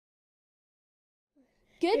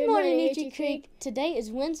Good morning, Euchee Creek. Today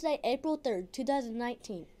is Wednesday, April 3rd,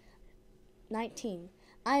 2019.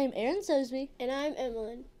 I am Aaron Sosby. And I'm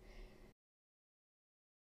Emmeline.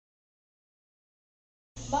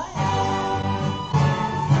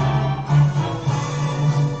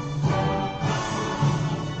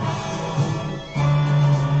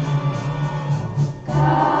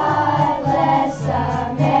 God bless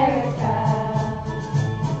America,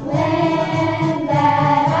 land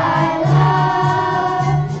that I love.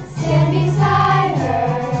 Stand beside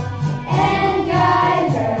her and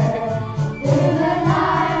guide her through the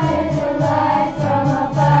night with the light from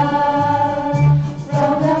above.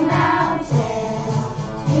 From the mountains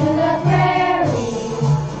to the prairie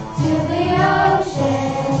to the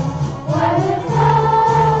ocean, where the flows.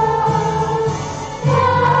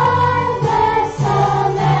 God bless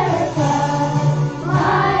America,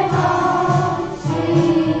 my home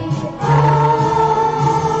sweet home.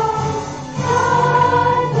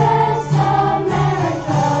 God bless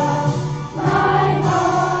America, my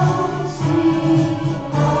home sweet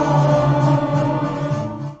home.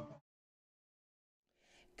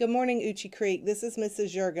 Good morning, Euchee Creek. This is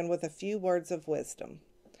Mrs. Juergen with a few words of wisdom.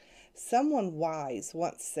 Someone wise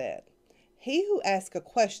once said, "He who asks a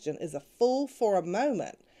question is a fool for a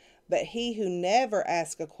moment, but he who never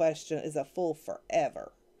asks a question is a fool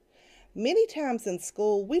forever." Many times in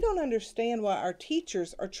school, we don't understand what our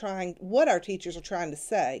teachers are trying to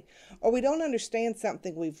say, or we don't understand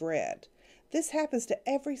something we've read. This happens to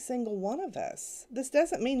every single one of us. This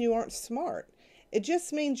doesn't mean you aren't smart. It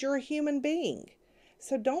just means you're a human being.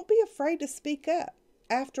 So don't be afraid to speak up.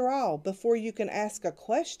 After all, before you can ask a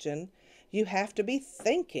question, you have to be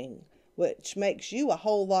thinking, which makes you a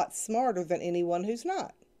whole lot smarter than anyone who's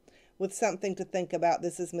not. With something to think about,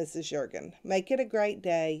 this is Mrs. Juergen. Make it a great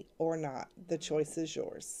day or not. The choice is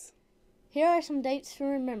yours. Here are some dates to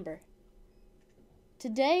remember.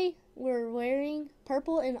 Today, we're wearing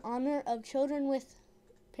purple in honor of children with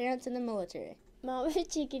parents in the military. Mama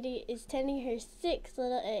Chickadee is tending her 6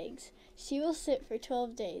 little eggs. She will sit for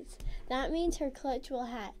 12 days. That means her clutch will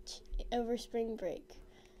hatch over spring break.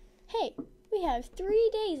 Hey, we have 3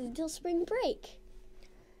 days until spring break.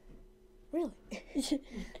 Really?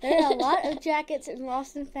 There are a lot of jackets in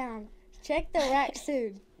Lost and Found. Check the rack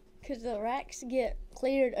soon, because the racks get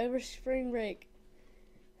cleared over spring break.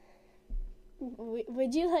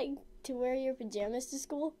 Would you like to wear your pajamas to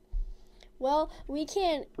school? Well, we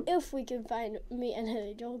can if we can find me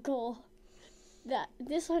another goal.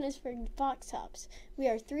 This one is for box tops. We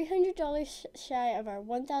are $300 shy of our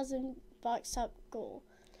 1,000 box top goal.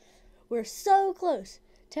 We're so close.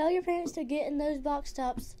 Tell your parents to get in those box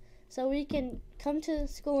tops so we can come to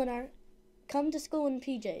school in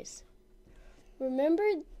PJs.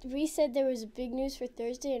 Remember we said there was big news for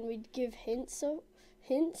Thursday and we'd give hints.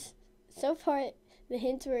 So far, the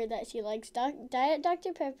hints were that she likes Diet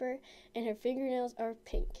Dr. Pepper and her fingernails are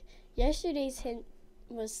pink. Yesterday's hint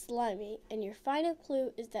was slimy, and your final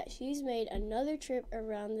clue is that she's made another trip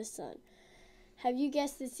around the sun. Have you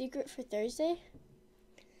guessed the secret for Thursday?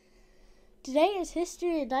 Today is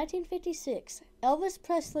history in 1956. Elvis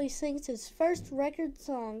Presley sings his first record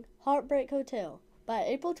song, Heartbreak Hotel. By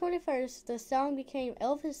April 21st, the song became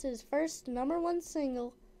Elvis's first #1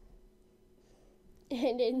 single.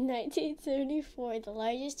 And in 1974, the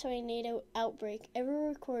largest tornado outbreak ever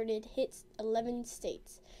recorded hit 11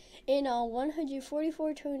 states. In all,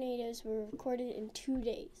 144 tornadoes were recorded in 2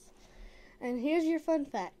 days. And here's your fun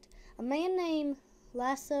fact. A man named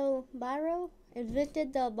Lasso Biro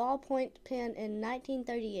invented the ballpoint pen in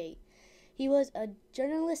 1938. He was a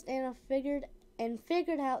journalist and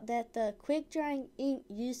figured out that the quick-drying ink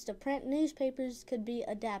used to print newspapers could be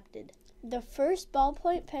adapted. The first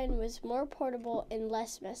ballpoint pen was more portable and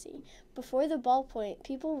less messy. Before the ballpoint,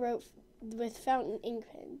 people wrote with fountain ink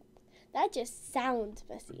pens. That just sounds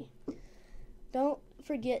messy. Don't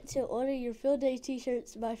forget to order your field day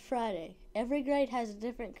t-shirts by Friday. Every grade has a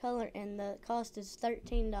different color and the cost is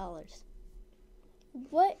 $13.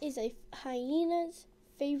 What is a hyena's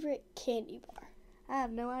favorite candy bar? I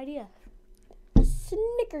have no idea. A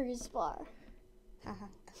Snickers bar.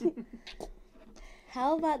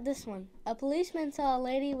 How about this one? A policeman saw a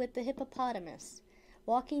lady with the hippopotamus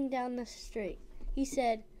walking down the street. He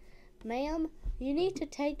said, "Ma'am, you need to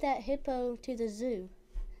take that hippo to the zoo."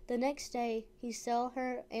 The next day, he saw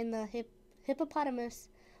her and the hippopotamus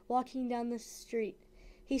walking down the street.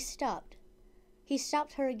 He stopped. He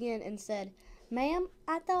stopped her again and said, "Ma'am,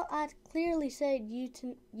 I thought I clearly said you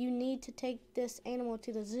need to take this animal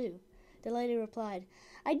to the zoo." The lady replied,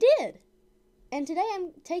 "I did. And today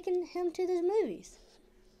I'm taking him to the movies."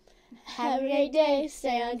 Have a great day.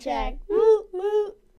 Stay on track. Woo, woo.